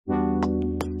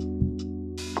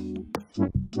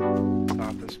Stop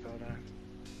this building.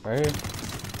 Right here.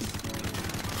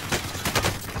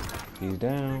 He's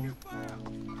down.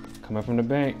 Coming from the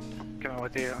bank. Coming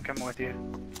with you. I'm coming with you.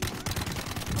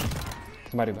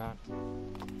 Somebody behind.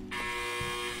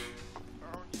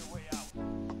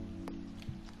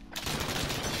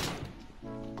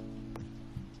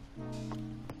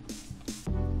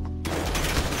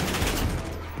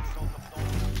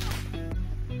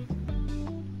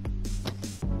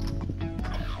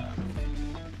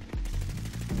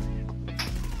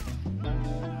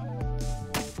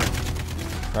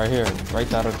 Right here, right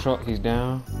side of the truck, he's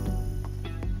down.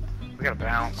 We gotta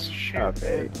bounce. Shit.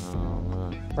 Okay.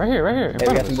 Right here, in Hey, we front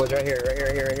got of some us. boys right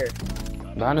here.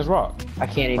 Behind this rock. I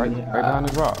can't Right, even. right behind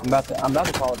this rock. I'm about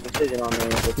to call a decision on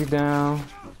this. He's down.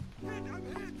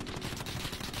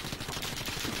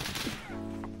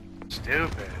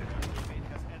 Stupid.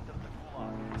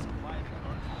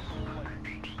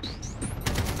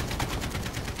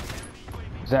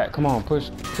 Zach, come on, push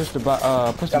the buy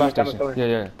station.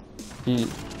 Yeah.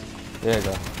 There you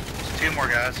go. There's 2 more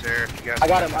guys here. If you guys I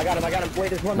got him. Wait,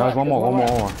 there's one No, left. there's one more.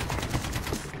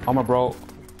 left. I'm a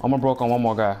broke on one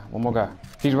more guy.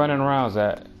 He's running around,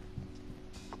 Zach.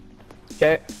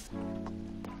 Okay.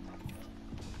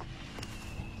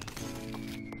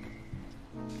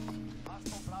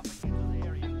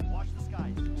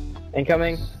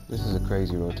 Incoming. This is a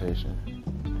crazy rotation.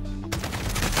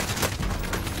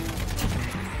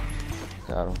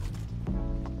 Got him.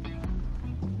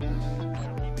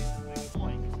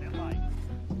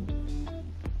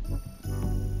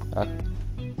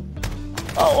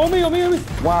 Oh, on me!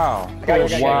 Wow.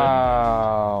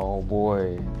 Wow,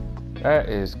 boy. That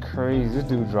is crazy. This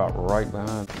dude dropped right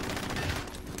behind.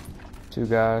 2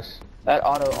 guys. That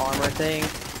auto armor thing.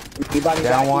 You buy me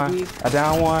Down back, one. please? I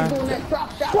down one.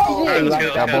 Alright, let's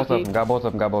go. Got both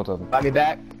of them. Buy me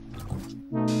back.